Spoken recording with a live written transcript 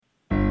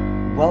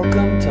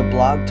Welcome to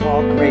Blog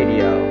Talk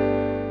Radio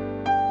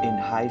in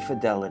high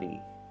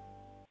fidelity.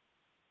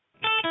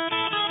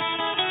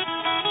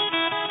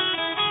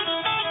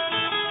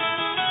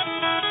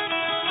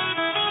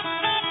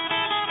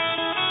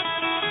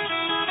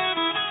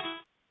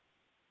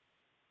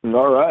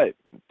 All right,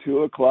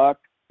 2 o'clock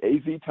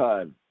AZ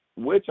time,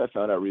 which I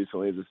found out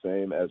recently is the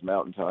same as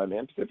Mountain Time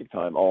and Pacific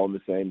Time, all in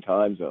the same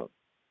time zone.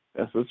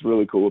 That's what's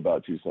really cool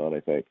about Tucson, I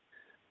think.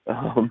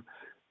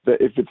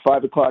 If it's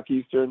 5 o'clock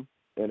Eastern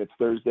and it's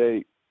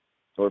Thursday,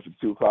 or if it's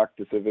 2 o'clock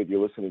Pacific,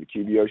 you're listening to the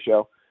QBO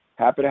show.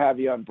 Happy to have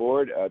you on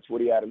board. It's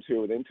Woody Adams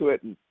here with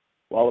Intuit, and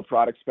while a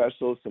product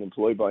specialist and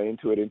employed by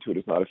Intuit, Intuit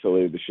is not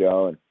affiliated with the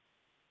show, and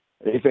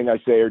anything I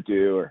say or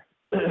do or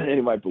any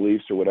of my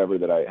beliefs or whatever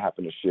that I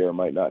happen to share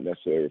might not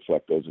necessarily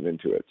reflect those of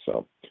Intuit.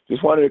 So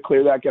just wanted to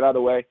clear that, get out of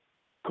the way.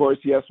 Of course,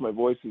 yes, my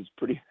voice is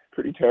pretty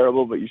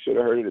terrible, but you should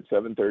have heard it at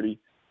 7:30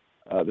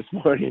 this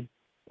morning.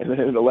 And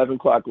then at 11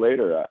 o'clock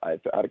later, I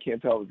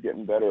can't tell if it's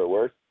getting better or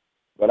worse.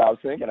 But I was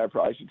thinking I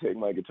probably should take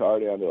my guitar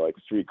down to like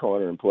a street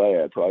corner and play.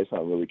 I'd probably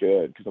sound really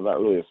good because I'm not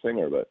really a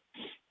singer, but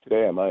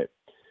today I might.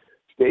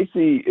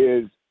 Stacy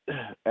is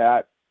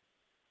at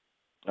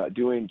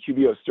doing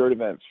QBO cert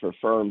events for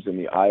firms in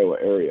the Iowa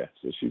area.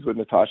 So she's with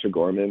Natasha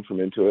Gorman from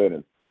Intuit,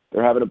 and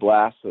they're having a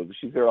blast. So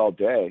she's there all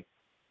day.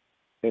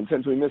 And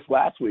since we missed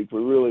last week,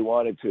 we really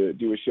wanted to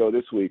do a show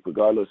this week,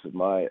 regardless of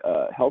my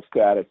health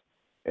status.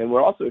 And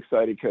we're also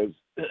excited because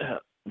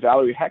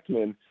Valerie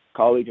Heckman,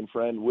 colleague and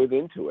friend with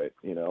Intuit,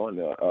 and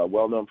a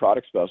well-known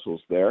product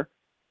specialist there.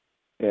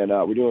 And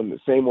we're doing the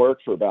same work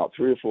for about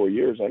 3 or 4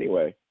 years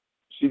anyway.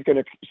 She's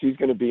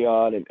gonna be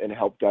on and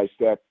help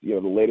dissect, the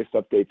latest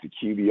updates at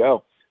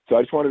QBO. So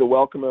I just wanted to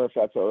welcome her, if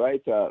that's all right.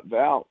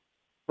 Val,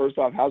 first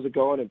off, how's it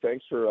going? And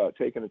thanks for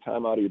taking the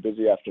time out of your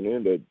busy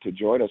afternoon to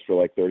join us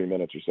for like 30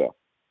 minutes or so.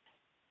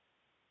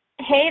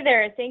 Hey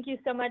there. Thank you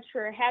so much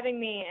for having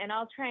me. And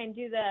I'll try and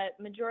do the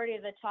majority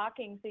of the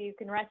talking so you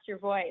can rest your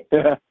voice.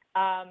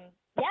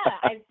 Yeah,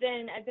 I've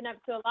been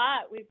up to a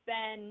lot.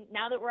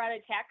 Now that we're out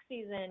of tax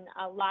season,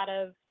 a lot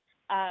of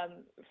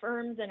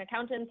firms and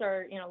accountants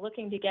are,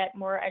 looking to get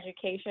more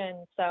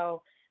education.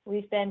 So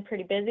we've been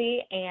pretty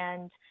busy,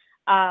 and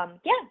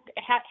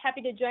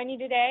happy to join you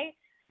today.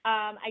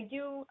 I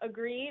do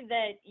agree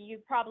that you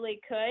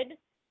probably could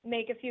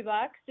make a few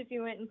bucks if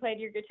you went and played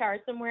your guitar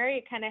somewhere.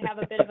 You kind of have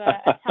a bit of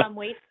a Tom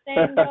Waits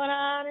thing going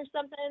on or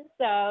something.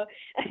 So,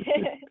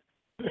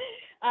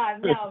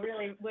 no,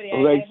 really, Woody,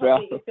 well, thanks, I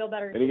hope that you feel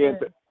better. And again,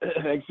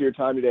 thanks for your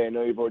time today. I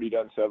know you've already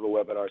done several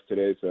webinars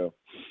today, so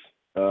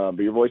but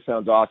your voice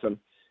sounds awesome.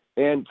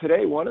 And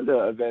today, one of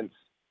the events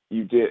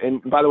you did,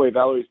 and by the way,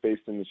 Valerie's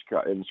based in the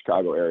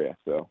Chicago area,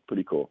 so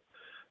pretty cool.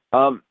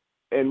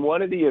 And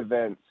one of the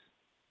events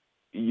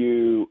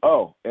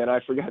and I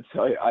forgot to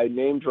tell you, I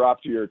name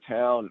dropped your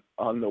town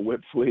on the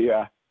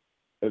Whipfly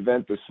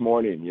event this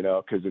morning,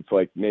 because it's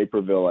like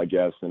Naperville, I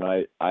guess, and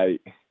I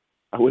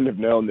wouldn't have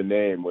known the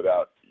name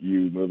without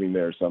you moving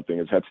there or something.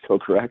 Is that still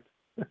correct?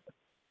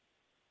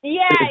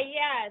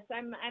 Yes.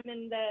 I'm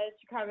in the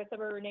Chicago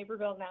suburb of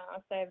Naperville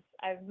now, so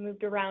I've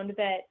moved around a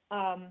bit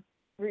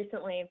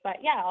recently, but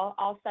yeah,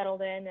 all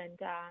settled in and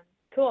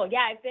cool.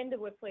 Yeah, I've been to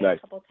Whipfly Nice.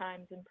 a couple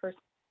times in person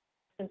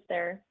since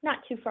they're not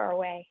too far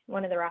away,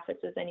 one of their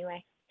offices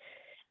anyway.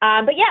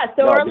 But yeah,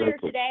 so earlier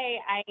today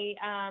I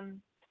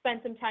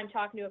spent some time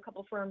talking to a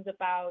couple firms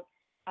about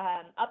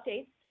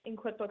updates in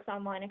QuickBooks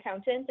Online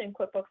Accountant and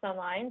QuickBooks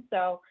Online.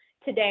 So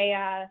today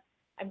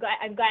I'm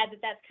glad that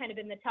that's kind of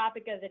been the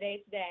topic of the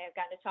day today. I've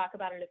gotten to talk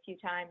about it a few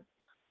times.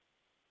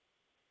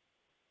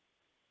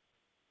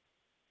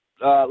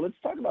 Let's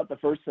talk about the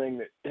first thing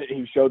that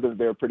you showed that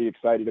they're pretty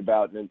excited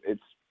about, and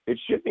it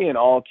should be in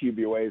all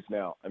QBOAs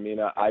now. I mean,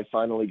 I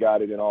finally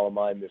got it in all of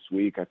mine this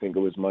week. I think it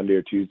was Monday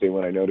or Tuesday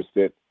when I noticed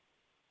it.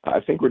 I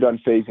think we're done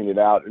phasing it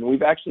out, and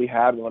we've actually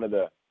had one of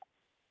the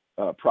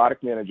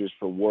product managers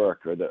for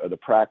work or the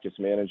practice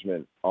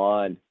management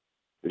on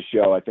the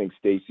show. I think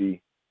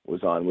Stacy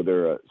was on with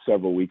her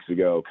several weeks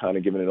ago, kind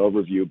of giving an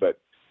overview, but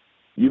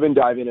you've been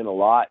diving in a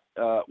lot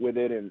with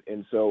it,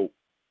 and so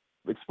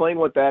explain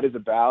what that is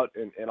about,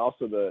 and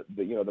also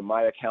the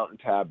My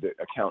Accountant tab that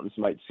accountants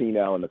might see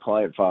now in the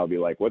client file, be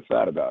like, what's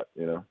that about,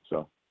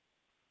 so.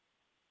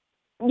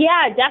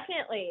 Yeah,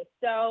 definitely.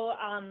 So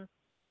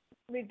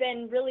we've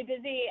been really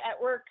busy at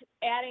work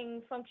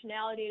adding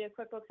functionality to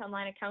QuickBooks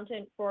Online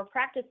Accountant for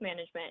practice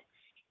management.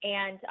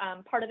 And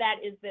part of that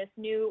is this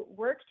new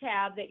work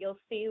tab that you'll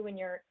see when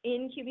you're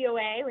in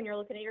QBOA, when you're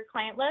looking at your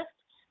client list.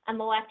 On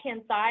the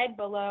left-hand side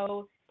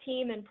below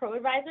Team and Pro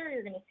Advisor,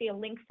 you're going to see a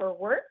link for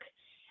work.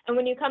 And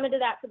when you come into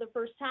that for the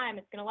first time,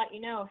 it's going to let you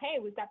know, hey,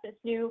 we've got this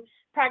new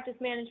practice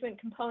management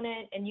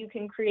component, and you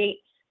can create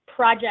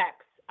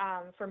projects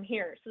from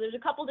here. So there's a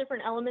couple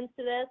different elements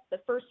to this.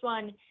 The first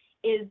one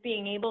is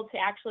being able to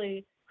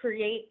actually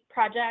create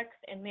projects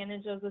and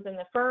manage those within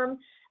the firm.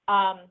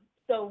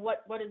 So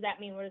what does that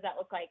mean? What does that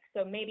look like?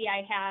 So maybe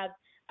I have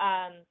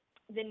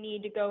the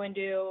need to go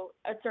into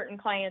a certain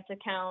client's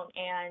account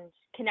and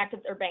connect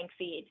with their bank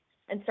feed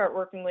and start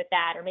working with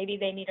that. Or maybe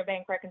they need a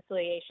bank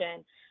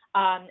reconciliation.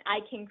 I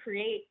can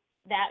create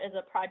that as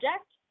a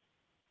project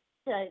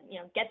to,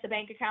 get the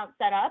bank account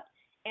set up,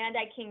 and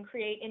I can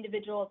create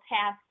individual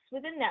tasks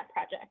within that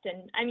project.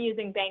 And I'm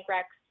using bank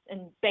recs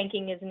and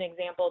banking as an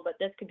example, but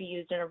this could be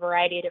used in a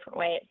variety of different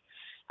ways.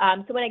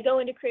 So when I go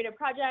in to create a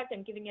project,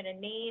 I'm giving it a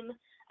name.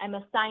 I'm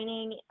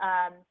assigning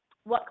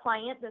what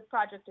client this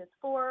project is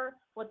for,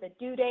 what the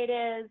due date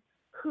is,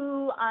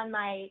 who on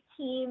my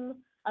team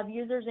of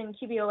users in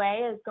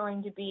QBOA is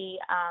going to be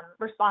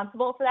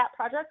responsible for that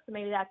project. So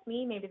maybe that's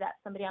me, maybe that's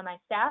somebody on my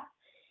staff.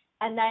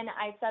 And then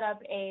I set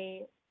up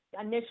a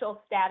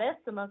initial status.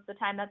 So most of the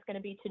time that's going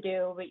to be to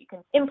do, but you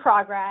can in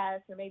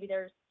progress, or maybe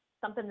there's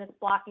something that's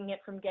blocking it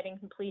from getting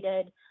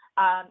completed.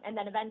 And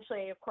then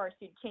eventually, of course,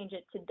 you'd change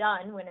it to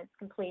done when it's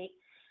complete.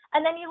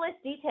 And then you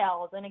list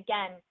details, and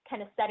again,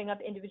 kind of setting up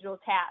individual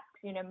tasks.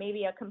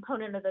 Maybe a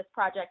component of this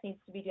project needs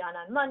to be done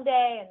on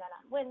Monday, and then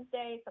on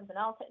Wednesday, something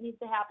else that needs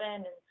to happen,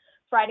 and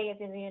Friday at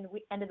the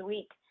end of the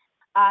week.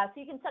 So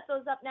you can set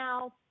those up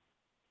now.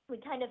 We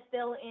kind of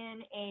fill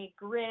in a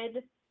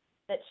grid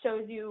that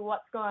shows you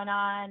what's going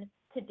on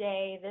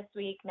today, this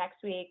week, next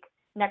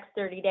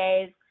 30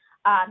 days.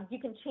 You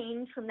can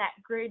change from that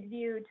grid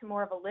view to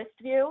more of a list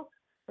view,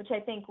 which I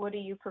think, Woody,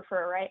 you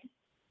prefer, right?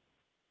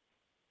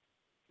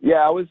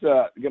 Yeah, I was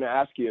going to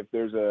ask you if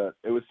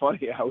it was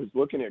funny, I was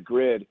looking at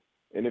grid,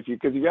 and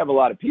because you have a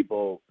lot of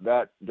people,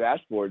 that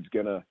dashboard's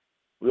going to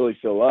really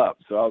fill up.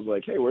 So I was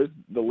like, hey, where's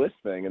the list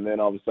thing? And then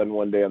all of a sudden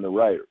one day on the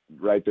right,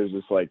 there's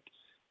this like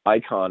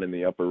icon in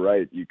the upper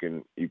right you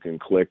can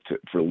click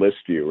for list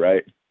view,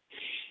 right?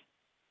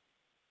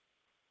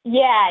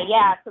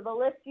 Yeah. So the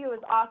list view is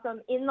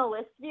awesome. In the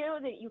list view,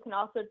 that you can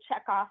also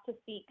check off to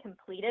see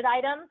completed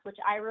items, which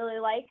I really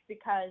like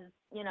because,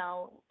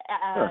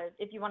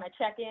 if you want to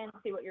check in,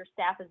 see what your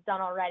staff has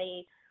done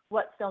already,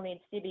 what still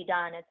needs to be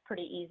done, it's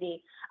pretty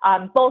easy.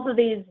 Both of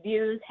these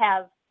views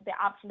have the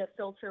option to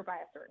filter by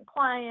a certain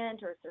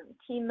client or a certain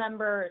team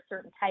member or a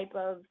certain type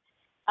of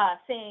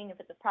thing, if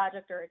it's a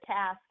project or a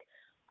task.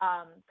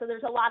 So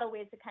there's a lot of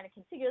ways to kind of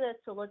configure this,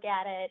 to look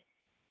at it,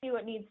 see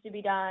what needs to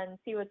be done,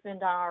 see what's been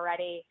done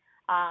already.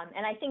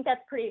 And I think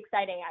that's pretty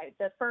exciting.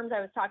 The firms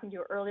I was talking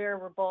to earlier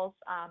were both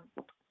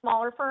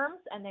smaller firms,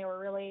 and they were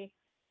really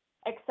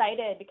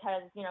excited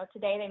because,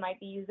 today they might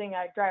be using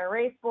a dry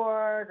erase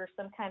board or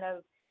some kind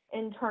of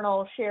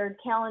internal shared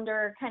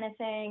calendar kind of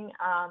thing.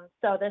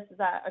 So this is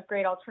a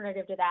great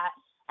alternative to that.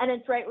 And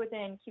it's right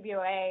within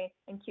QBOA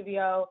and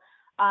QBO.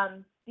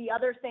 The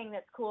other thing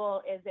that's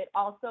cool is it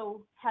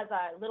also has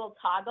a little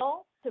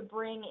toggle to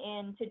bring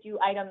in to do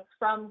items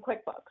from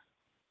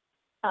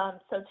QuickBooks.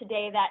 So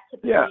today that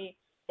typically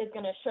is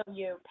going to show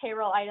you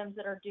payroll items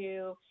that are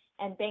due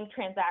and bank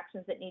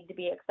transactions that need to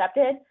be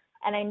accepted.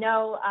 And I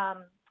know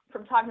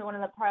from talking to one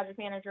of the project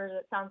managers,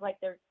 it sounds like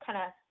they're kind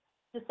of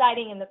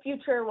deciding in the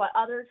future what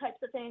other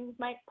types of things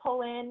might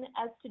pull in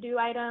as to-do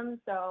items.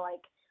 So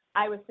like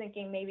I was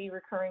thinking maybe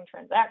recurring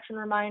transaction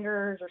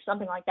reminders or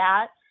something like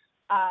that.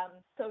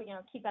 So,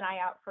 keep an eye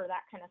out for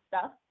that kind of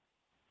stuff.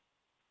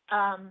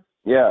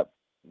 Yeah,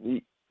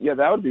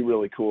 that would be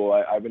really cool.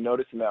 I've been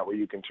noticing that where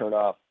you can turn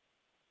off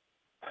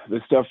the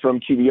stuff from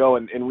QBO.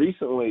 And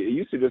recently, it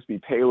used to just be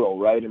payroll,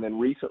 right? And then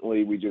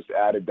recently we just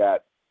added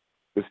that,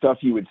 the stuff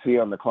you would see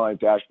on the client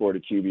dashboard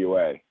at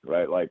QBOA,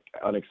 right? Like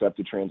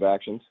unaccepted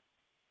transactions.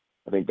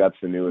 I think that's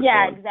the newest one.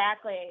 Yeah,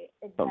 exactly.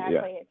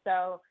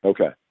 So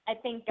okay. I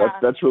think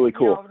that's really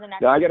cool. Over the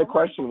next now I got a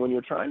question. When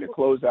you're trying to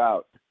close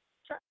out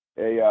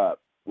a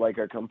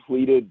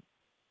completed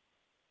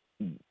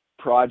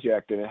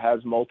project and it has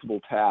multiple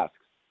tasks,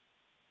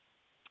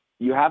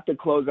 you have to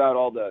close out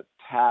all the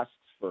tasks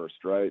first,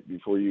 right?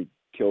 Before you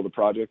kill the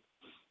project?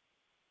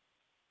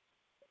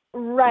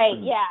 Right,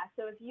 yeah.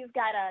 So if you've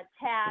got a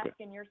task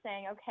and you're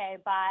saying, okay,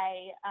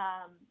 by,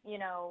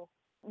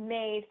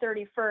 May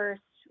 31st,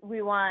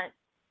 we want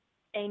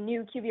a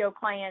new QBO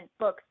client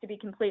books to be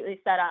completely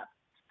set up.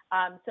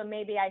 So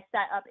maybe I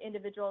set up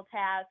individual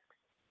tasks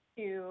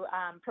to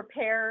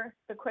prepare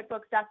the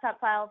QuickBooks desktop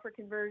file for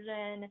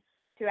conversion,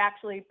 to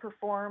actually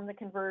perform the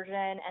conversion,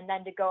 and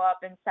then to go up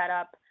and set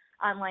up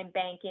online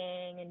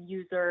banking and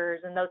users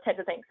and those types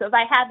of things. So if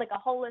I had like a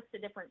whole list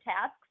of different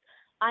tasks,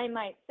 I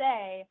might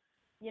say,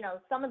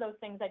 some of those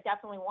things I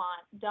definitely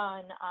want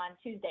done on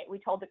Tuesday. We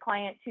told the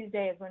client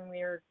Tuesday is when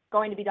we're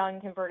going to be done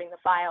converting the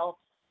file.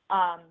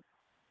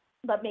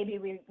 But maybe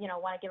we,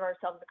 want to give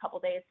ourselves a couple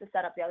days to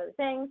set up the other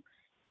things.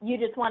 You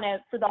just want to,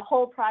 for the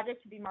whole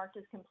project to be marked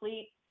as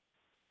complete,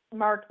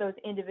 mark those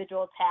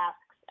individual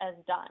tasks as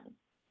done.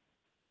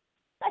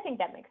 I think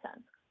that makes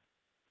sense.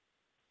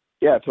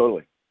 Yeah,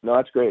 totally. No,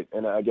 that's great.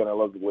 And again, I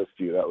love the list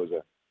view. That was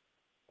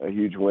a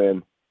huge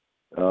win.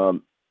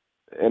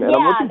 And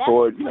I'm looking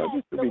forward,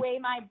 just to the way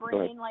my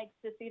brain likes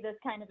to see this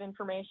kind of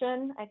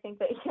information. I think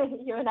that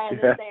you and I are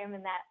the same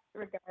in that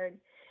regard.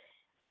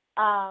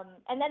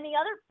 And then the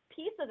other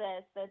piece of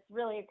this that's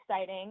really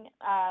exciting,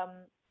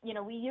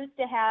 we used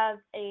to have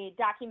a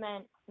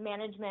document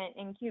management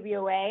in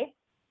QBOA,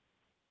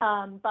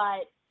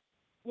 but,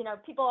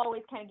 people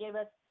always kind of gave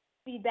us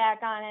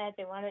feedback on it.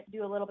 They wanted to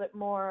do a little bit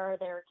more.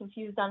 They were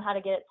confused on how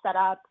to get it set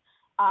up.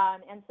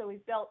 And so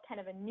we've built kind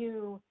of a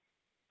new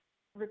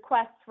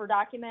request for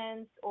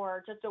documents,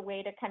 or just a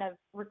way to kind of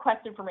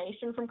request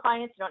information from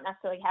clients. You don't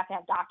necessarily have to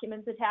have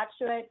documents attached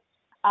to it.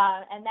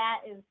 And that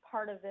is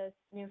part of this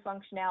new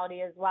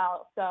functionality as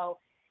well. So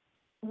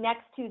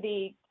next to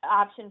the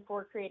option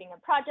for creating a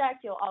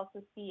project, you'll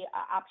also see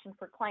an option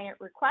for client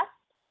request.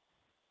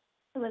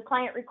 And with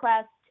client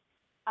request,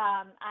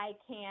 I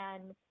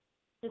can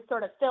just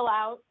sort of fill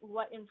out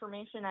what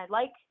information I'd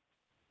like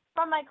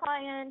from my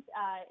client,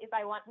 if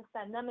I want to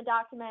send them a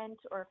document,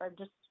 or if I'm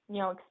just,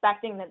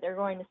 expecting that they're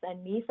going to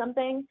send me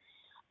something.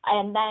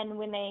 And then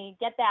when they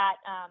get that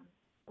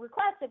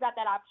request, they've got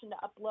that option to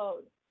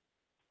upload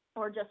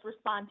or just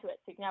respond to it.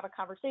 So you can have a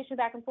conversation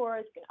back and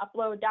forth, you can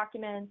upload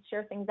documents,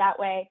 share things that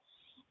way.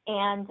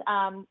 And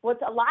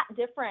what's a lot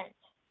different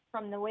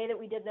from the way that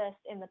we did this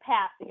in the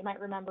past, that you might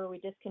remember we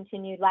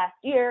discontinued last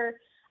year,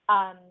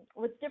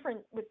 what's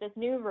different with this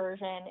new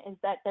version is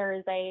that there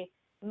is a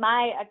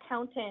My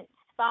Accountant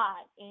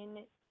spot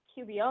in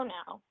QBO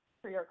now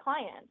for your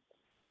clients,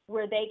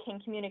 where they can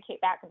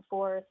communicate back and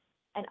forth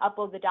and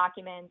upload the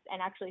documents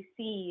and actually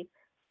see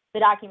the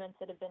documents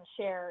that have been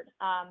shared.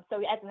 So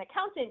as an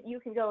accountant, you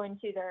can go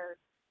into their,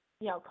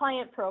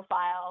 client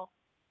profile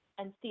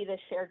and see the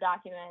shared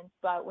documents.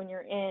 But when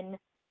you're in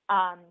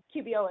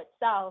QBO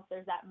itself,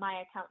 there's that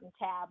My Accountant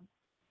tab.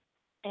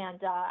 And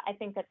I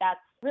think that that's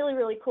really,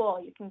 really cool.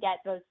 You can get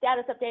those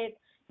status updates.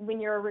 When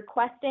you're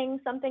requesting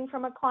something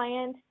from a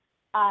client,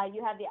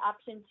 you have the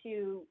option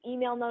to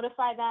email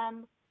notify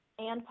them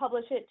and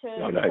publish it to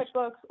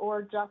QuickBooks,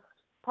 or just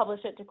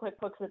publish it to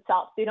QuickBooks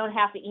itself. So you don't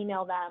have to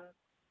email them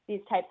these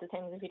types of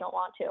things if you don't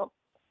want to.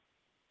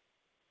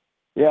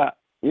 Yeah,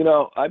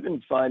 I've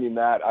been finding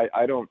that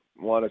I don't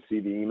want to see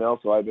the email,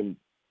 so I've been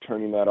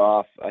turning that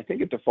off. I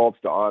think it defaults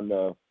to on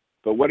though.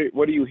 But what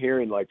are you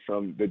hearing like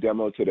from the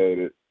demo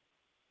today?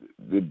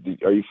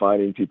 Are you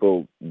finding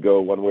people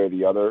go one way or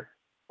the other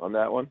on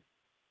that one?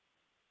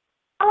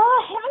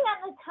 I haven't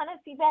gotten a ton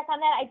of feedback on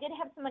that. I did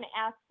have someone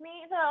ask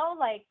me though,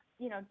 like,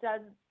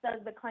 does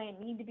the client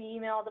need to be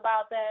emailed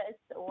about this,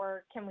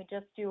 or can we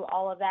just do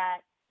all of that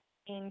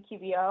in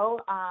QBO?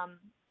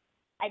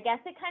 I guess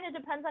it kind of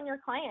depends on your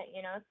client.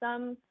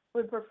 Some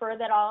would prefer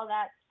that all of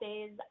that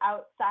stays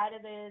outside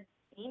of the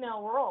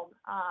email world.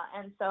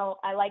 And so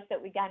I like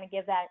that we kind of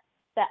give that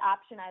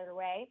option either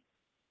way.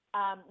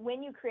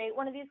 When you create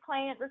one of these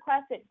client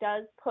requests, it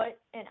does put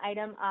an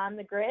item on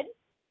the grid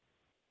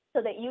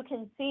so that you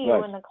can see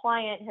when the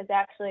client has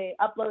actually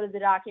uploaded the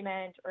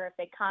document, or if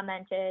they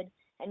commented,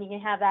 and you can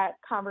have that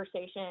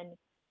conversation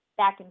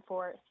back and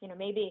forth.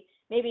 Maybe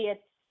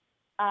it's,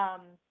 I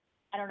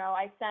don't know,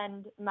 I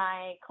send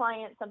my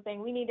client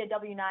something, we need a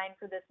W-9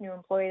 for this new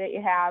employee that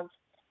you have,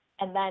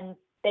 and then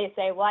they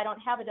say, well, I don't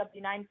have a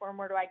W-9 form,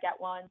 where do I get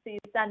one? So you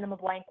send them a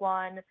blank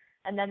one,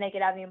 and then they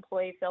could have the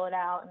employee fill it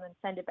out and then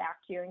send it back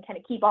to you, and kind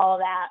of keep all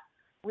of that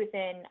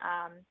within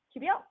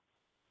QBO.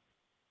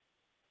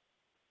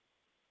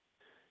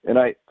 And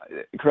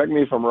correct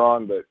me if I'm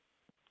wrong, but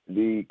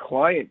the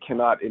client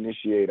cannot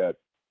initiate a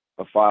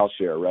file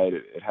share, right?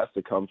 It has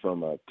to come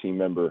from a team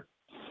member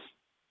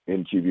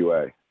in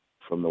QBOA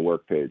from the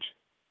work page.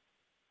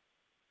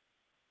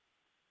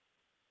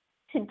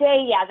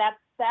 Today, yeah,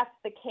 that's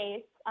the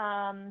case.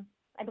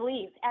 I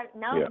believe.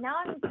 Now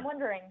I'm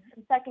wondering,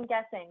 I'm second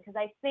guessing, because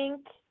I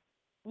think,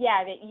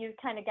 that you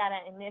kind of got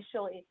to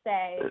initially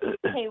say,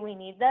 hey, we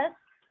need this.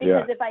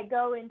 Because if I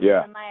go into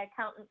the My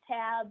Accountant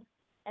tab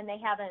and they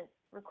haven't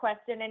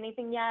requested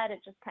anything yet, it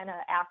just kind of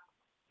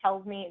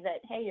tells me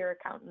that, hey, your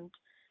accountant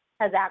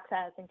has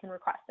access and can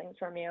request things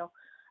from you.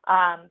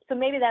 So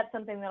maybe that's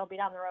something that'll be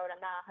down the road. I'm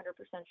not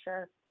 100%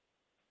 sure.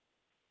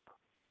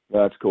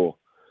 That's cool.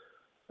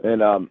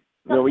 And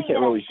we can't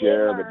really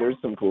share, but there's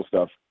some cool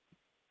stuff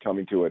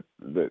coming to it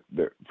that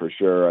for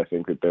sure I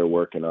think that they're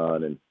working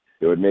on, and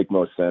it would make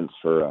most sense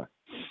for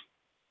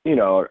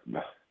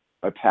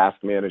a task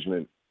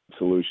management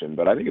solution.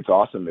 But I think it's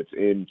awesome it's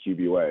in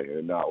QBOA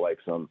and not like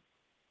some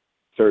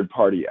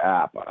third-party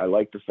app. I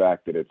like the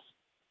fact that it's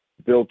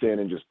built in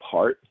and just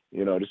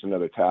just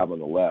another tab on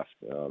the left,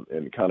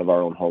 and kind of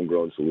our own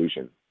homegrown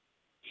solution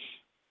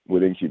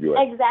within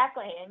QBOA.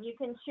 Exactly, and you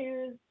can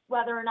choose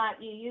whether or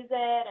not you use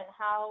it and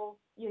how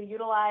you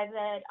utilize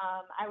it.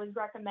 I was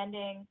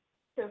recommending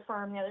to a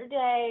firm the other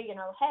day,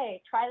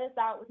 hey, try this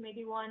out with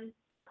maybe one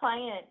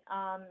client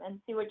and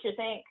see what you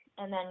think,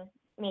 and then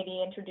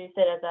maybe introduce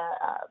it as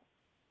a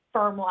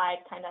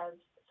firm-wide kind of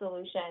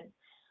solution.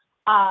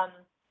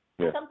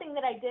 Something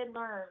that I did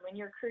learn, when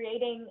you're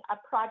creating a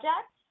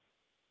project,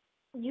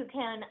 you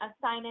can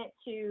assign it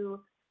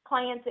to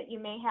clients that you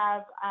may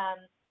have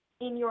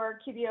in your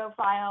QBO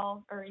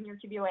file, or in your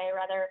QBOA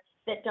rather,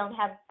 that don't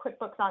have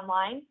QuickBooks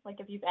Online. Like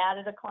if you've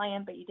added a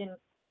client but you didn't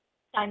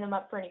sign them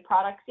up for any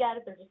products yet,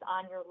 if they're just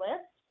on your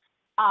list.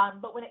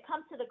 But when it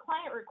comes to the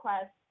client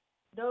requests,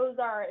 those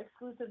are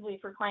exclusively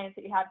for clients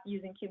that you have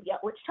using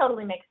QBO, which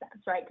totally makes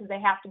sense, right? Because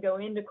they have to go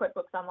into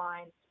QuickBooks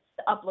Online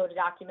to upload a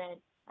document,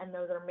 and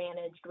those are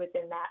managed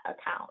within that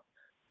account.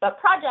 But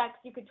projects,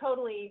 you could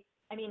totally,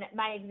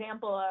 my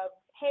example of,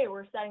 hey,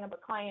 we're setting up a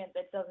client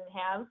that doesn't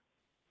have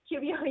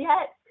QBO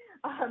yet,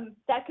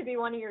 that could be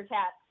one of your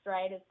tasks,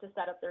 right, is to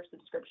set up their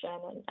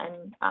subscription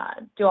and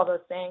do all those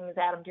things,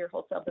 add them to your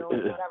wholesale bills,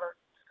 whatever.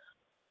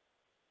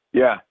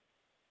 Yeah.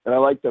 And I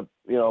like a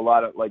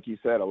lot of, like you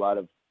said, a lot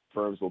of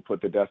firms will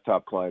put the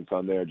desktop clients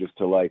on there just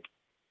to, like,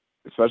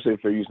 especially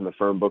if they're using the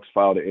firm books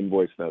file to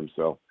invoice them.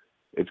 So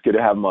it's good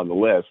to have them on the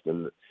list.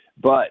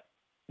 But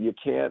you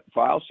can't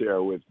file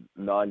share with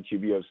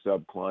non-QBO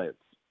sub clients.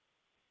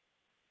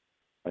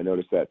 I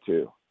noticed that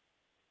too.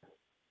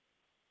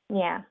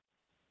 Yeah.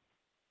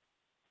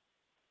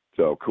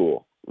 So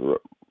cool.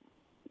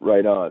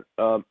 Right on.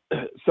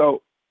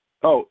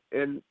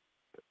 And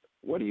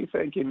what do you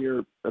think, in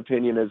your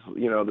opinion, is,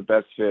 the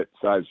best fit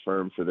size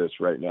firm for this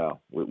right now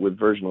with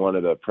version 1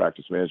 of the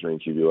practice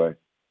management in QBOA?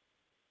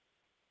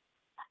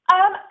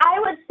 I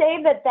would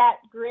say that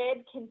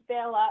grid can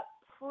fill up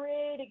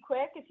pretty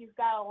quick if you've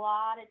got a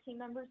lot of team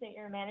members that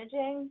you're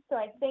managing. So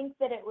I think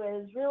that it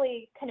was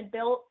really kind of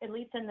built, at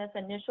least in this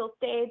initial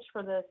stage,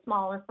 for the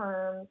smaller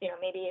firms.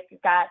 Maybe if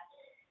you've got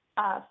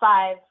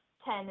 5,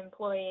 10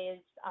 employees,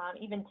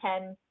 even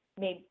 10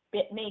 may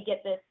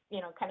get this,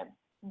 kind of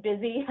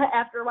busy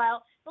after a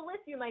while. The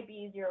list view might be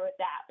easier with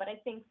that, but I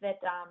think that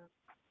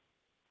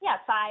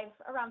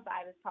around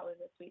 5 is probably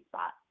the sweet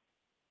spot.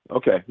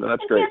 Okay, no,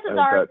 that's and great. Chances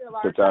are, if you're a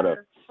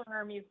larger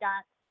firm, you've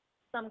got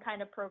some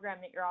kind of program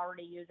that you're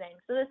already using.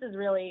 So this is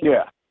really,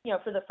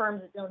 for the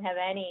firms that don't have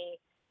any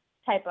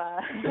type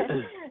of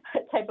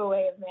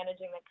way of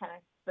managing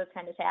those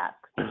kind of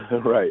tasks.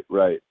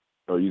 Right.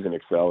 Or using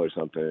Excel or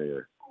something,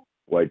 or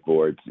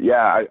whiteboards.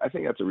 Yeah, I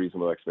think that's a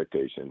reasonable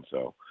expectation.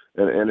 So,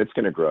 and it's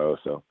going to grow.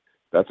 So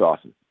that's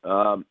awesome.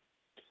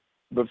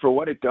 But for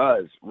what it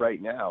does right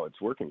now,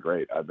 it's working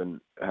great. I've been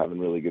having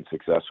really good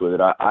success with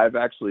it. I've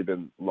actually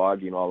been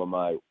logging all of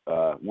my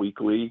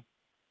weekly,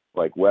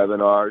 like,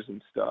 webinars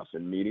and stuff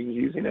and meetings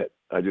using it.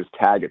 I just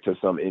tag it to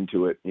some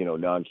Intuit,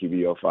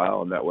 non-QBO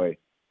file, and that way,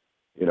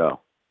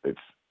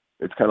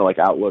 it's kind of like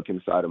Outlook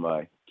inside of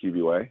my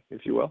QBOA,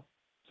 if you will.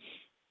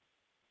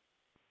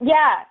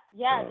 Yeah,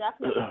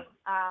 definitely.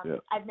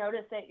 I've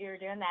noticed that you're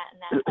doing that in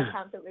that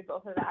account that we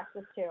both have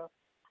access to.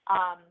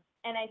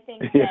 And I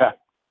think that,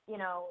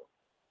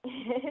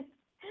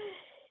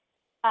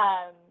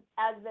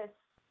 as this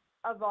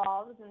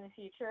evolves in the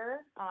future,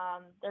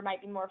 there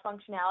might be more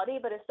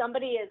functionality. But if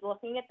somebody is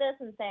looking at this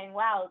and saying,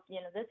 wow,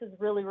 this is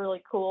really,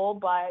 really cool,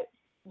 but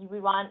we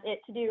want it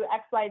to do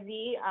X, Y,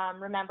 Z,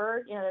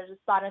 remember, there's a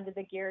spot under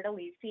the gear to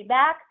leave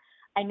feedback.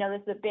 I know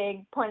this is a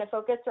big point of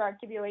focus for our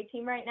QBOA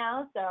team right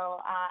now,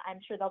 so I'm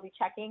sure they'll be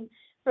checking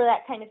for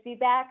that kind of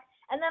feedback.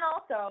 And then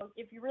also,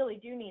 if you really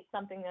do need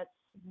something that's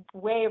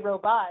way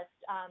robust,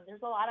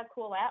 there's a lot of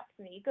cool apps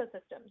in the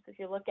ecosystem. So if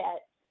you look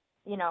at,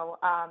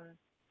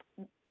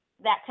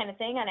 that kind of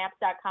thing on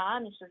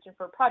apps.com, you're searching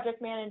for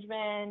project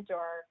management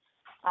or,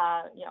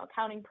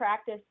 accounting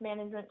practice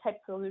management type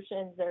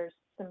solutions, there's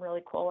some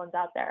really cool ones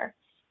out there.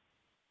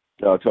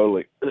 Oh,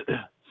 totally.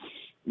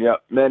 Yeah,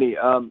 many.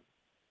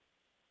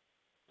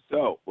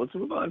 So let's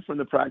move on from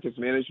the practice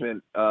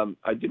management.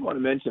 I did want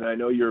to mention, I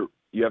know you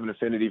have an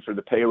affinity for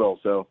the payroll,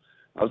 so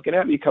I was going to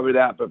have you cover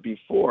that, but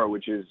before,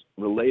 which is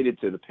related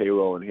to the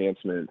payroll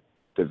enhancement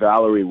that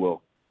Valerie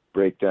will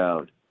break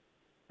down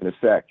in a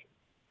sec,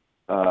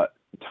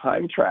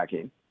 time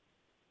tracking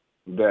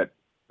that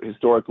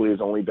historically has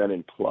only been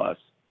in Plus,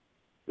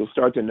 you'll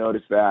start to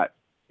notice that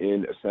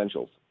in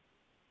Essentials.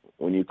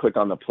 When you click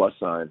on the plus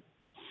sign,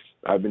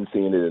 I've been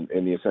seeing it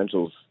in the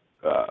Essentials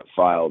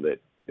file that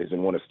is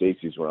in one of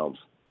Stacy's realms.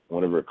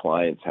 One of her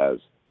clients has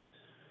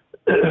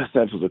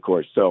Essentials, of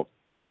course. So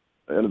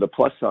under the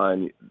plus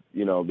sign,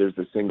 there's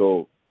the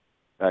single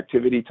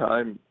activity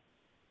time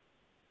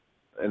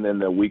and then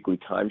the weekly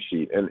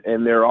timesheet.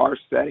 And there are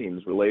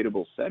settings,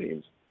 relatable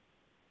settings,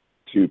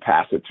 to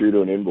pass it through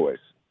to an invoice.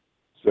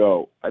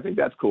 So I think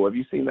that's cool. Have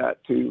you seen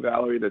that too,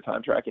 Valerie, the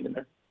time tracking in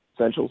there,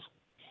 Essentials?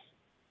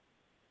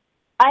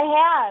 I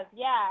have,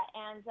 yeah.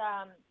 And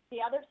the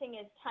other thing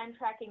is time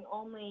tracking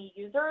only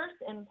users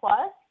in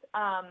Plus.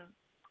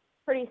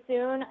 Pretty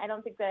soon, I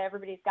don't think that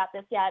everybody's got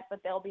this yet, but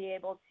they'll be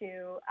able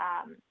to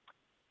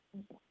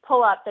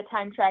pull up the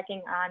time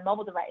tracking on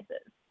mobile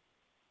devices.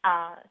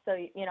 So,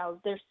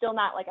 there's still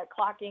not like a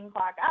clock in,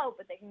 clock out,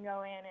 but they can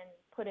go in and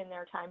put in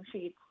their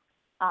timesheets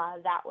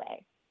that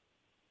way.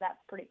 That's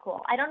pretty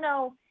cool. I don't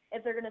know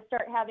if they're going to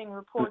start having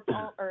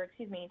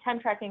time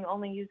tracking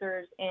only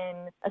users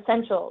in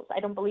Essentials.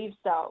 I don't believe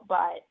so,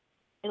 but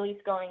at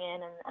least going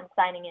in and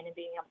signing in and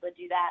being able to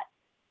do that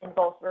in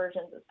both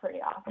versions is pretty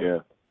awesome. Yeah.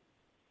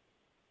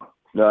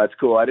 No, that's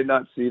cool. I did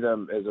not see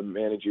them as a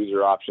manage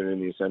user option in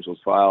the Essentials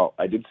file.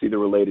 I did see the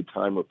related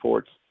time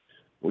reports,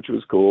 which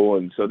was cool.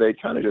 And so they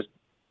kind of just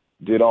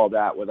did all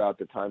that without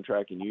the time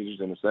tracking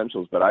users in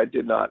Essentials. But I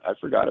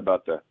forgot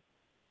about the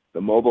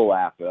mobile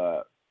app.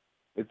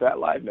 Is that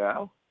live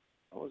now?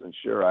 I wasn't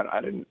sure.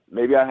 I didn't.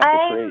 Maybe I have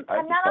to create.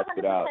 I'm not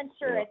 100%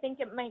 sure. Yeah. I think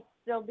it might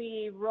still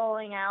be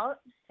rolling out.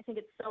 I think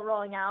it's still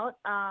rolling out.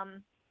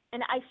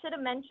 And I should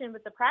have mentioned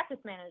with the practice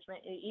management,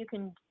 you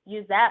can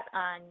use that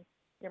on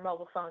your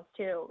mobile phones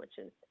too, which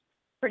is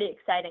pretty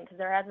exciting because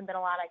there hasn't been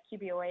a lot of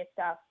QBOA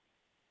stuff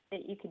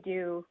that you could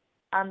do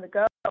on the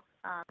go,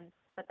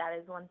 but that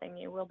is one thing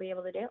you will be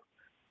able to do.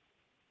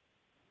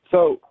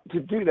 So to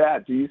do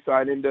that, do you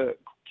sign into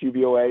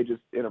QBOA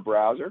just in a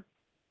browser?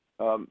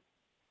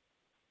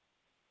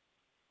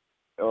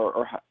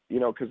 Or you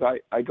know, because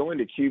I go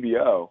into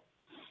QBO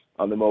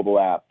on the mobile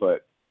app,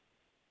 but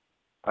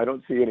I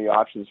don't see any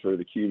options for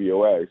the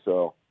QBOA.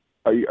 So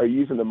are you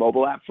using the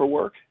mobile app for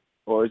work,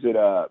 or is it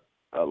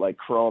like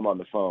Chrome on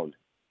the phone?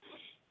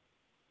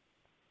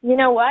 You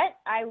know what?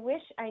 I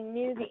wish I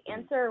knew the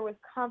answer with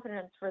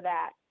confidence for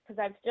that, because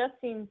I've just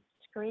seen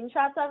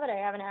screenshots of it. I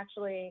haven't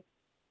actually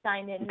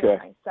signed into it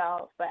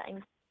myself, but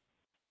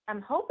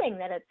I'm hoping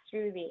that it's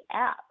through the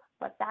app,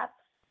 but that's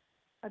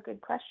a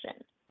good question.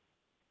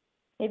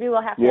 Maybe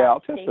we'll have to I'll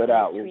test Stacy that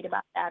out. tweet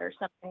about that or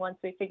something once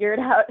we figure it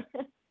out.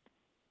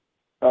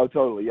 Oh,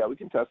 totally. Yeah, we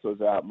can test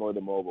those out more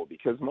than mobile,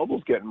 because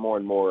mobile's getting more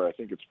and more. I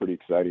think it's pretty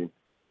exciting.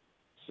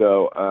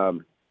 So,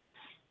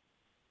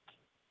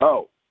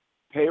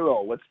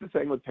 payroll. What's the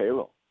thing with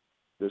payroll?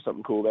 There's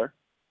something cool there?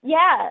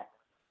 Yeah.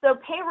 So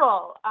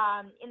payroll,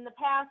 in the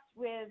past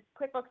with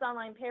QuickBooks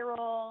Online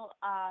Payroll,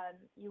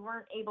 you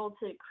weren't able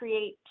to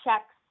create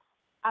checks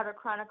out of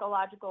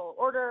chronological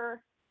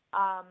order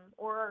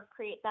or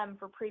create them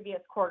for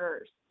previous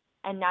quarters,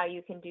 and now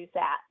you can do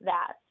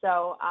that.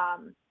 So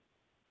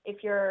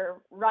if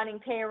you're running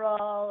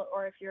payroll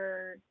or if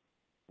you're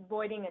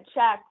voiding a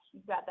check,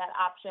 you've got that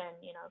option,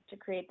 to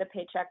create the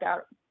paycheck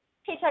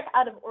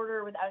out of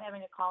order without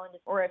having to call in,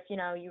 or if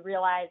you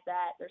realize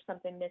that there's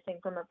something missing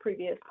from a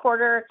previous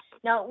quarter.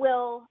 Now it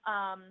will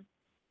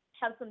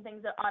have some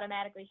things that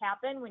automatically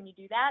happen when you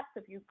do that.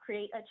 So if you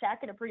create a check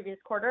in a previous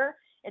quarter,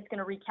 it's going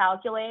to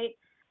recalculate.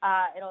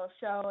 It'll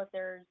show if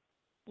there's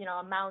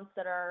amounts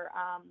that are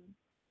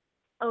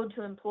owed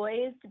to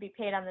employees to be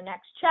paid on the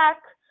next check,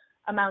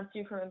 amounts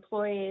due from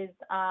employees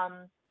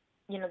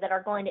that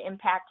are going to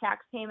impact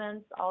tax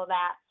payments, all of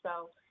that.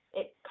 So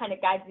it kind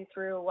of guides you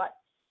through what's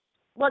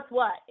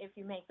what if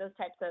you make those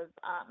types of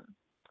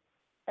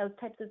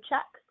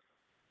checks.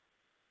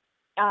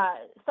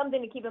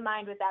 Something to keep in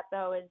mind with that,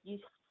 though, is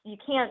you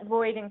can't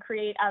void and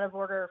create out of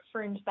order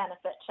fringe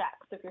benefit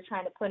checks. So if you're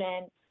trying to put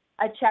in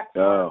a check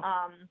for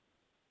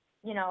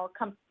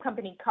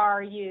company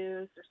car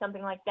use or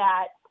something like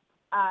that,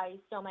 you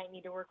still might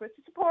need to work with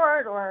the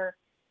support or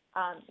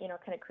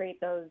kind of create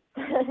those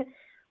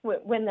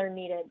when they're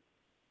needed.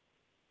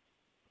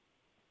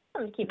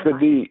 Something to keep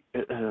in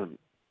mind.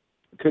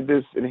 Could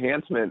this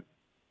enhancement,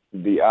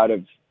 the out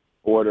of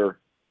order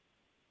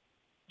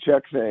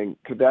check thing,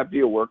 could that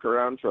be a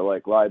workaround for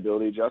like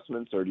liability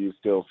adjustments, or do you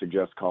still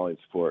suggest calling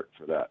support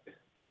for that?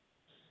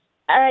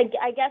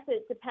 I guess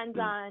it depends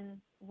on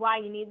why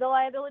you need the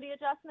liability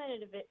adjustment.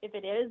 And if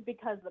it is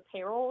because the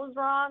payroll was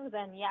wrong,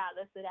 then yeah,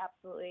 this would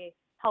absolutely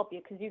help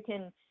you, because you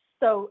can.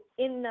 So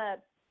in the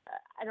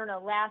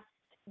last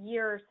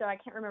year or so, I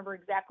can't remember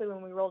exactly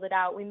when we rolled it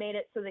out, we made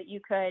it so that you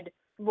could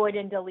void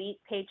and delete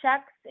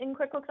paychecks in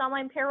QuickBooks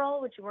Online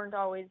Payroll, which you weren't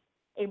always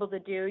able to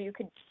do. You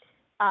could,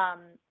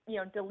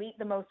 delete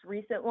the most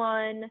recent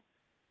one,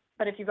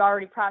 but if you've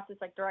already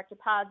processed like direct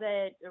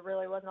deposit, there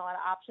really wasn't a lot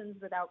of options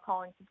without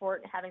calling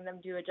support and having them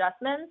do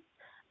adjustments.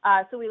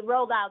 So we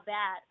rolled out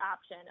that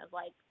option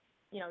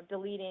of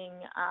deleting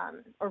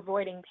or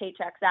voiding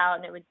paychecks out,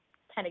 and it would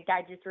kind of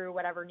guide you through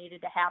whatever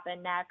needed to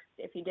happen next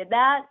if you did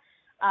that.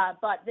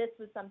 But this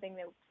was something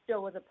that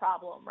still was a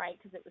problem, right?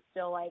 Because it was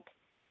still like,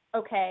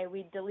 okay,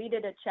 we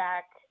deleted a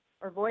check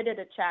or voided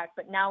a check,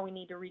 but now we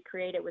need to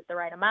recreate it with the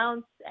right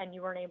amounts, and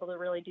you weren't able to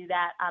really do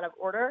that out of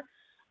order.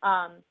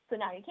 So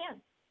now you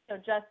can. So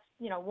just,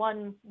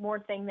 one more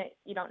thing that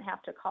you don't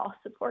have to call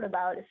support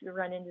about if you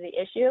run into the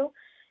issue.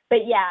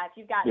 But yeah, if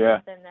you've got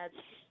something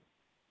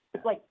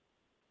that's like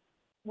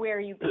where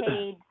you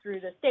paid through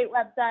the state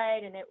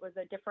website and it was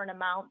a different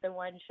amount than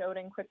what showed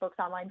in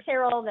QuickBooks Online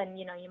Payroll, then,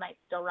 you might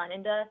still run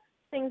into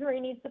things where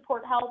you need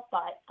support help,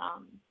 but,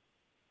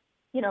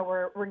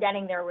 we're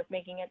getting there with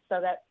making it so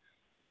that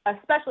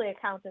especially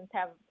accountants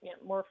have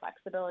more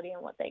flexibility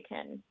in what they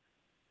can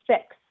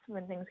fix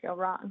when things go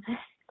wrong.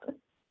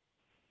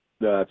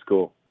 No, that's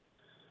cool.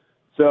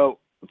 So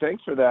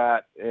thanks for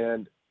that.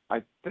 And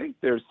I think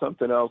there's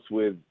something else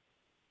with,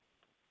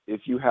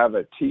 if you have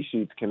a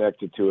T-sheets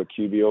connected to a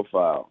QBO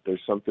file,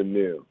 there's something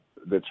new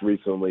that's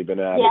recently been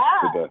added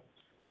to the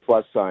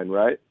plus sign,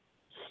 right?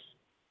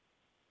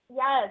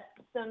 Yes.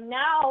 So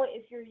now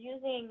if you're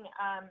using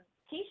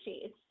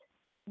T-sheets,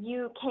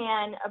 you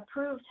can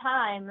approve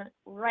time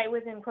right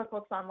within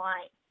QuickBooks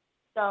Online.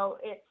 So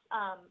it's,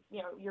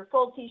 your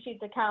full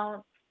T-sheets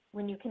account,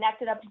 when you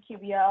connect it up to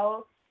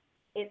QBO,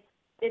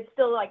 it's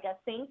still like a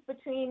sync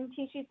between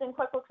T-sheets and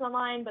QuickBooks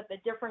Online, but the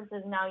difference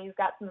is now you've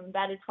got some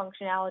embedded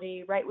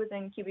functionality right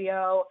within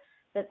QBO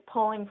that's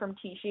pulling from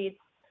T-sheets.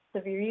 So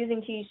if you're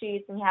using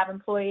T-sheets and you have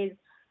employees,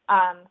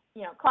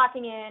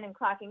 clocking in and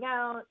clocking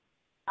out,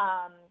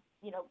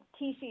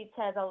 T-sheets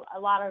has a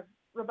lot of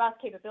robust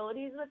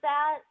capabilities with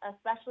that,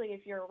 especially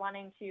if you're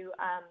wanting to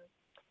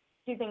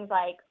do things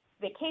like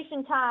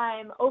vacation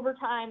time,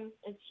 overtime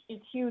is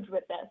huge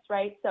with this,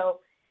 right? So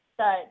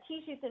the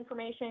T-Sheets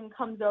information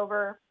comes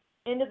over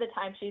into the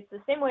timesheets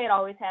the same way it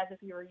always has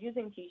if you were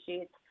using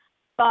T-Sheets,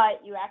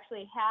 but you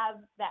actually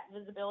have that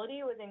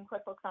visibility within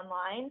QuickBooks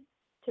Online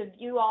to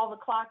view all the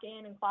clock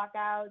in and clock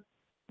out,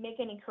 make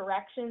any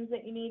corrections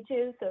that you need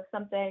to. So if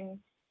something,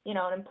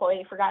 an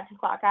employee forgot to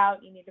clock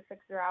out, you need to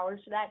fix their hours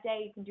for that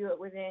day, you can do it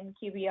within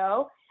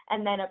QBO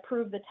and then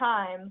approve the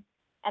time.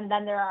 And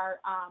then there are,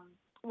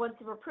 once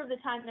you've approved the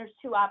time, there's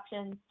two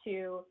options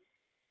to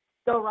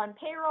go run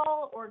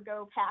payroll or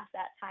go pass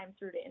that time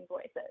through to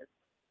invoices.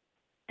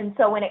 And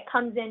so when it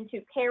comes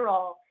into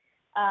payroll,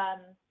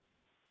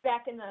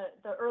 back in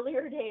the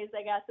earlier days,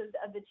 I guess,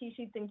 of the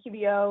T-Sheets and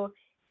QBO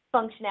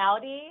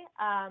functionality,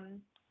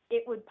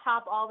 it would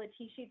pop all the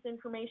T-Sheets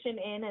information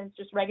in as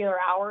just regular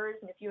hours.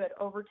 And if you had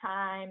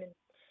overtime and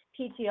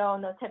PTO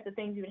and those types of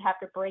things, you would have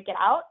to break it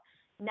out.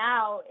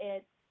 Now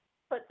it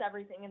puts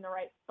everything in the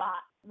right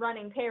spot.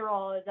 Running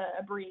payroll is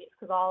a breeze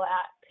because all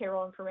that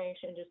payroll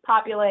information just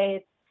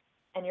populates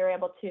and you're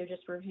able to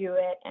just review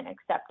it and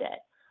accept it.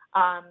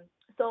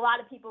 So a lot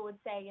of people would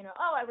say,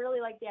 oh, I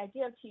really like the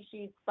idea of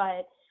T-Sheets,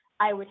 but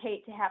I would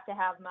hate to have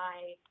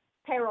my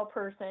payroll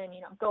person,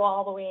 go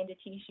all the way into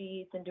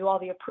T-Sheets and do all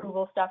the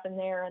approval stuff in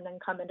there and then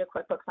come into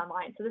QuickBooks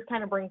Online. So this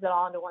kind of brings it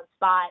all into one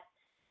spot.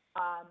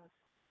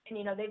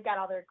 And, they've got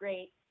all their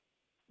great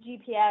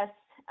GPS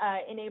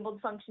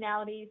enabled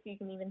functionality, so you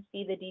can even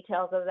see the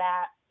details of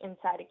that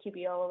inside of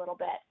QBO a little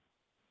bit.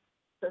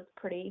 So it's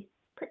pretty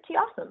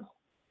awesome.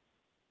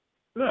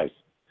 Nice.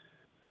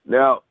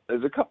 Now,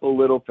 there's a couple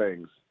little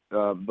things,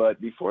 but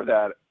before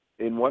that,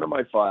 in one of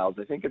my files,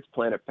 I think it's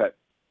Planet Pet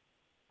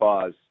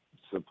Paws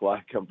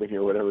Supply Company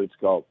or whatever it's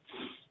called,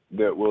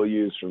 that we'll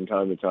use from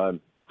time to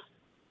time.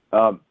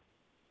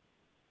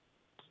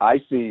 I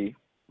see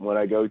when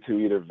I go to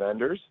either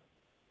vendors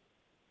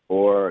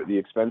or the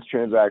expense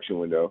transaction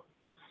window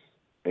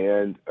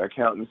and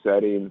accountant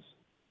settings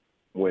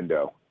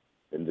window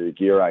in the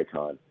gear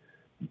icon,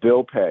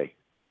 bill pay.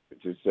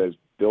 It just says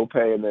bill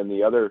pay, and then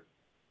the other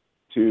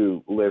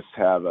two lists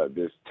have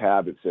this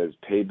tab that says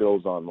pay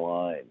bills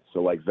online,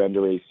 so like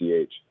vendor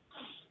ACH.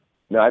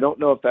 Now, I don't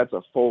know if that's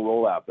a full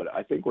rollout, but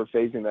I think we're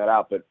phasing that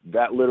out, but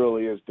that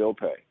literally is bill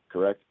pay,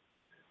 correct?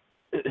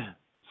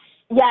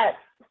 Yes.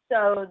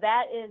 So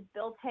that is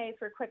bill pay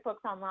for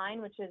QuickBooks Online,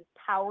 which is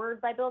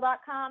powered by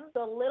Bill.com.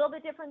 So a little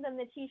bit different than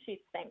the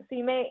T-Sheets thing. So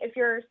you may, if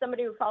you're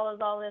somebody who follows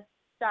all this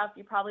stuff,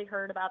 you probably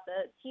heard about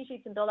the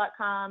T-Sheets and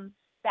Bill.com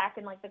back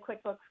in like the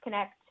QuickBooks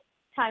Connect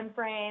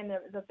timeframe.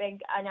 There was a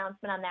big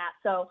announcement on that.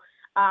 So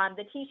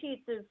the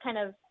T-Sheets is kind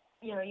of,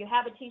 you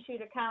have a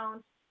T-Sheet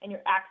account and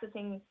you're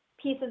accessing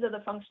pieces of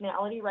the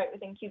functionality right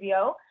within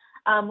QBO.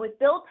 With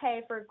bill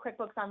pay for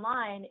QuickBooks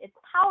Online, it's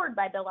powered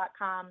by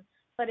Bill.com,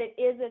 but it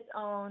is its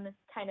own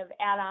kind of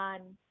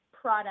add-on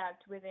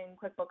product within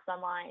QuickBooks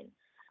Online.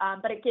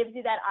 But it gives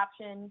you that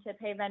option to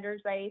pay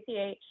vendors by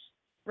ACH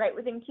right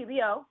within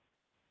QBO.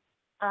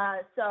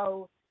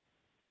 So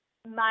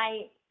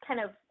my kind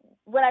of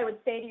what I would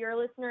say to your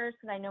listeners,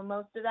 because I know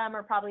most of them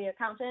are probably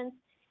accountants,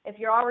 if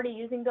you're already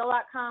using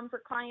Bill.com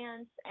for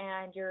clients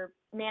and you're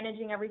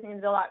managing everything in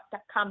the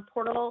Bill.com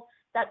portal,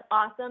 that's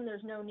awesome.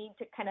 There's no need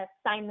to kind of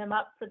sign them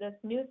up for this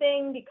new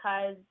thing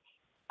because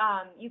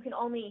you can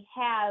only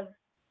have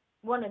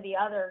one or the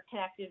other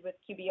connected with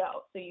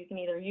QBO. So you can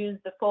either use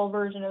the full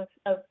version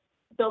of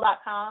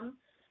Bill.com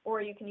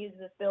or you can use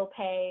this bill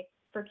pay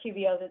for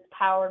QBO that's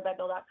powered by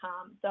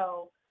Bill.com.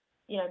 So,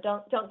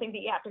 don't think that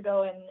you have to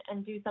go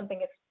and do something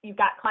if you've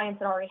got clients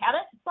that already have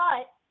it.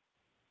 But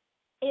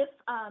if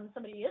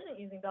somebody isn't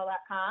using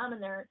Bill.com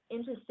and they're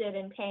interested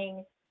in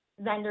paying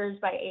vendors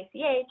by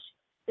ACH,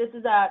 this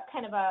is a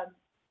kind of a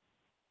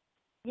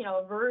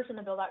version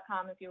of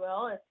Bill.com, if you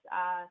will. It's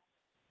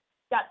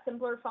got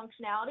simpler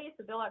functionality.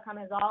 So Bill.com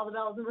has all the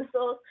bells and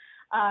whistles,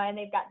 and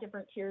they've got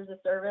different tiers of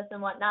service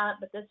and whatnot.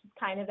 But this is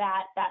kind of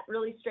that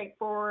really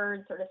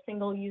straightforward sort of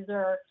single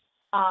user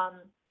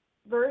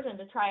version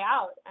to try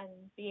out and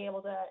be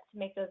able to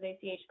make those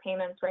ACH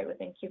payments right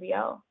within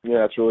QBO. Yeah,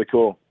 that's really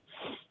cool.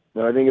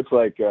 No, I think it's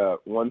like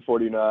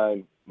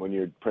 $1.49 when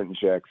you're printing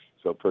checks,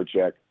 so per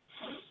check,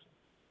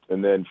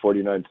 and then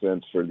 49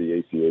 cents for the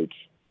ACH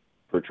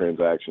per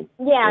transaction.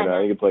 Yeah, and I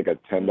think it's like a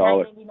 $10.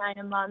 $9.99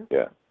 a month.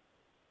 Yeah.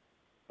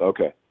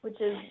 Okay.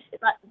 Which is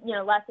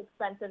less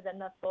expensive than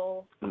the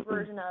full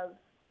version of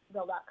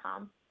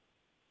Bill.com.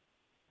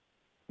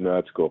 No,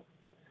 that's cool.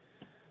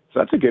 So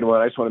that's a good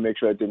one. I just want to make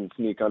sure I didn't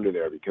sneak under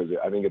there because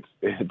I think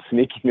it's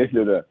sneaking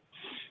into the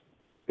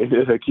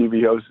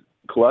QBO's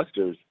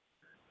clusters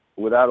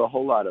without a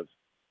whole lot of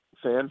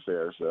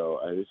fanfare. So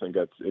I just think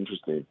that's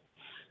interesting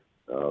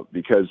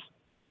because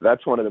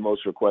that's one of the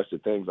most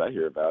requested things I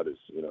hear about is,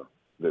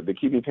 the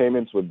QB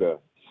payments with the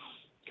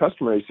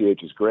customer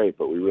ACH is great,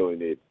 but we really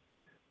need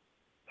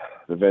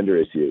the vendor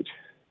ACH.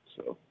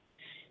 So,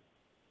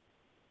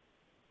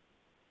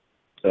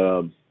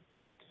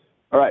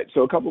 all right.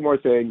 So a couple more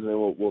things, and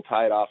then we'll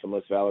tie it off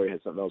unless Valerie has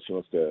something else she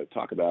wants to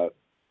talk about.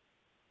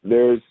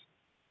 There's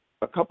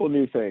a couple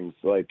new things,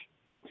 like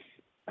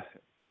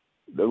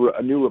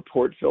a new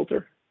report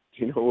filter.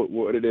 Do you know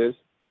what it is?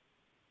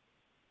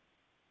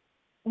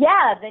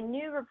 Yeah, the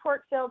new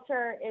report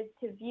filter is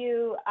to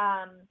view,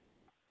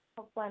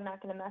 hopefully I'm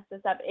not going to mess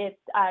this up, it's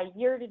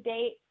year to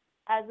date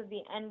as of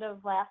the end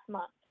of last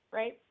month,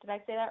 right? Did I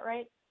say that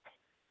right?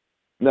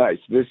 Nice.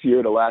 This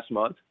year to last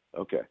month?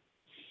 Okay.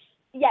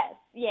 Yes,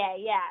 yeah.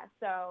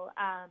 So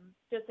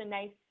just a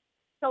nice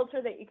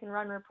filter that you can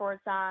run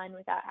reports on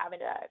without having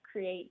to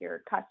create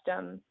your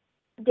custom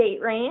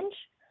date range.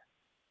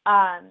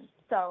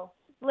 So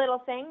little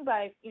thing,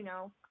 but,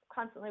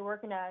 constantly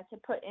working to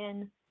put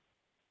in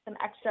some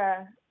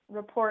extra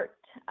report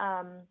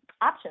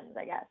options,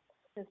 I guess,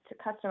 just to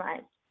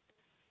customize.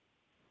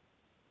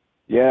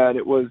 Yeah, and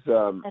it was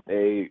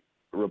a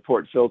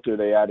report filter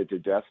they added to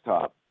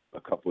desktop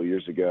a couple of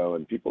years ago,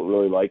 and people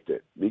really liked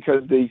it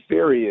because the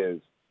theory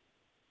is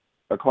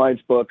a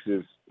client's books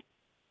is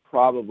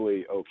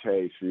probably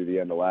okay through the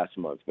end of last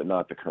month, but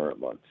not the current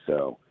month.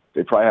 So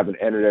they probably haven't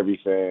entered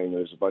everything.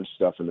 There's a bunch of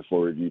stuff in the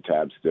full review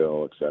tab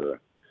still, et cetera.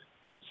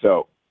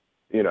 So,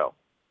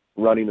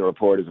 running the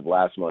report as of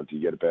last month, you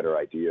get a better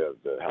idea of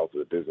the health of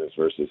the business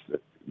versus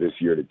this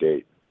year to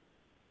date.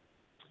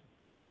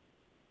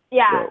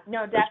 Yeah, so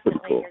no,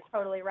 definitely. Cool. You're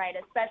totally right,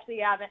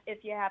 especially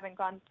if you haven't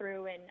gone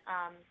through and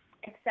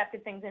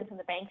accepted things into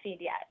the bank feed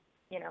yet.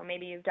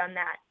 Maybe you've done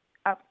that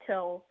up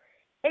till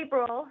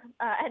April,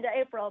 end of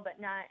April, but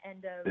not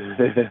end of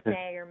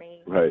May or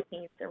May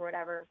 15th or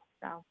whatever.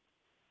 So.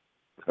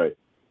 Right.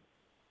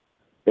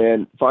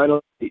 And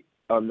finally,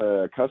 on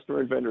the customer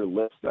and vendor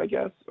list, I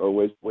guess, or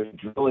when you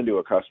drill into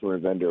a customer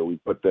and vendor, we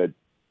put the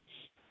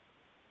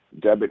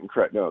debit and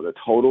credit, the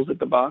totals at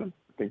the bottom.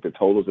 I think the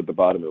totals at the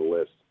bottom of the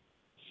list.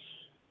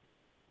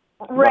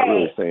 Right.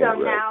 Really so right.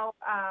 Now,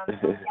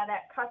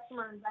 that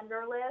customer and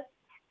vendor list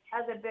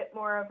has a bit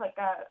more of like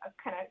a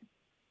kind of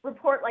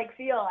report-like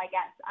feel, I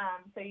guess.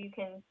 So you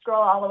can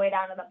scroll all the way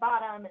down to the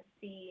bottom and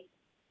see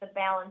the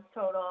balance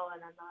total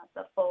and then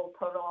the full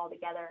total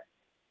altogether,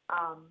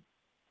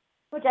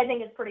 which I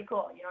think is pretty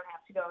cool. You don't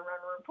have to go and run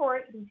a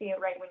report. You can see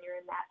it right when you're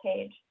in that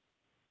page.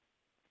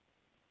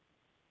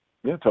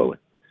 Yeah, totally.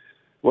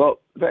 Well,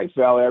 thanks,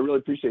 Valerie. I really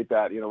appreciate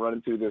that.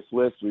 Running through this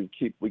list, we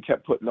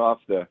kept putting off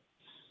this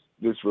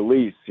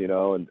release,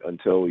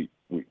 until we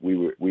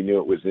knew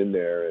it was in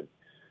there. And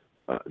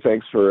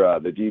thanks for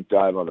the deep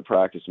dive on the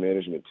practice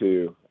management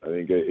too. I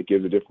think it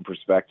gives a different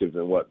perspective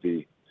than what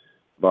the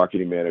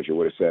marketing manager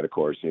would have said, of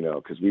course,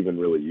 because we've been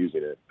really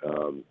using it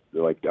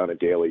like on a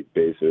daily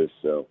basis.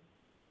 So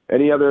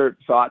any other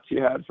thoughts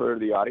you had for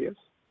the audience?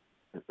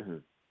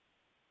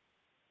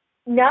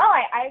 No,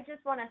 I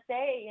just want to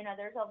say,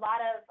 there's a lot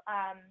of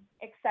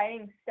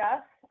exciting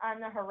stuff on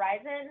the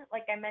horizon.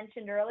 Like I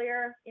mentioned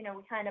earlier, we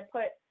kind of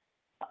put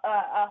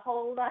a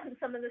hold on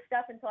some of the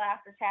stuff until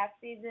after tax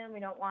season. We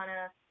don't want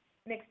to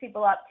mix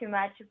people up too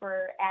much if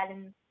we're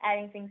adding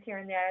things here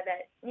and there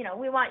that,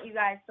 we want you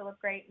guys to look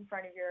great in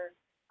front of your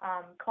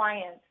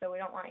clients. So we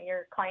don't want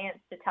your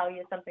clients to tell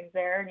you something's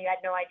there and you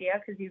had no idea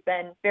because you've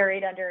been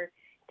buried under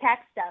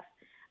tax stuff.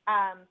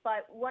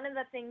 But one of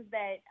the things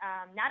that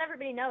not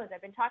everybody knows,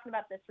 I've been talking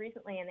about this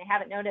recently and they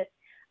haven't noticed,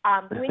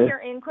 when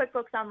you're in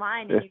QuickBooks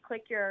Online and you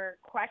click your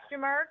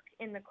question mark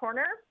in the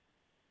corner,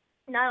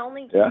 not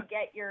only can you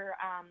get your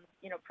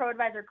Pro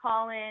Advisor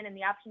call in and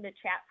the option to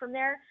chat from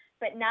there,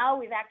 but now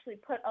we've actually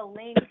put a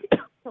link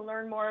to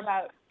learn more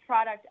about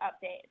product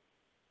updates.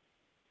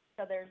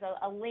 So there's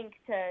a link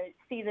to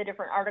see the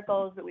different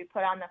articles that we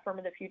put on the Firm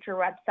of the Future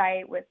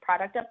website with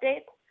product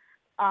updates.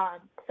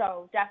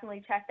 So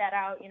definitely check that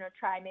out.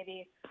 Try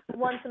maybe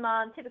once a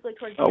month, typically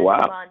towards the end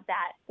of the month,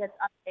 that gets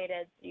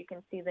updated so you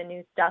can see the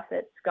new stuff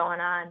that's going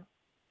on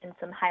and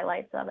some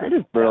highlights of it. It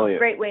is brilliant. So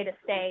great way to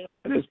stay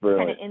kind of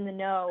in the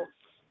know.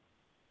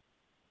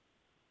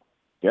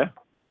 Yeah.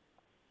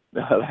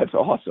 That's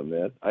awesome,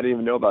 man. I didn't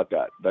even know about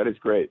that. That is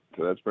great.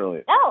 So that's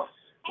brilliant. Oh.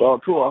 Well,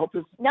 cool. I hope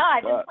this. No,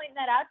 I've been pointing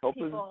that out to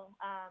people.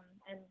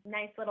 And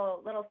nice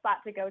little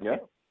spot to go to.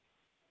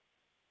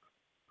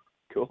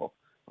 Cool. I'll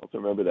have to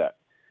remember that.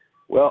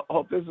 Well, I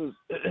hope this is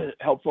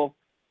helpful.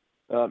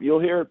 You'll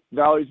hear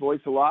Valerie's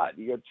voice a lot.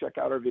 You got to check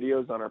out our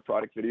videos on our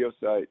product video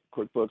site,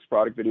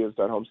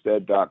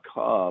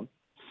 QuickBooksProductVideos.homestead.com.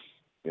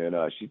 And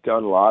she's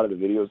done a lot of the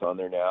videos on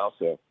there now,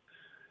 so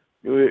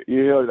you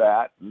hear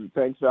that. And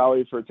thanks,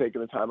 Valerie, for taking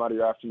the time out of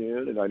your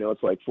afternoon. And I know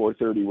it's like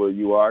 4:30 where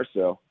you are,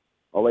 so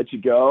I'll let you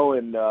go.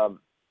 And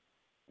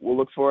we'll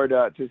look forward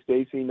to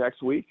Stacy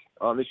next week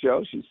on the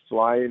show. She's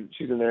flying.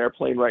 She's in an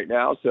airplane right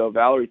now. So,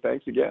 Valerie,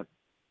 thanks again.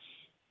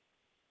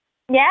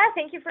 Yeah,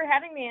 thank you for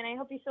having me, and I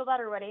hope you feel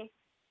better, Woody.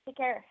 Take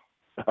care.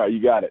 All right,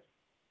 you got it.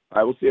 All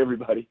right, we'll see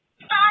everybody.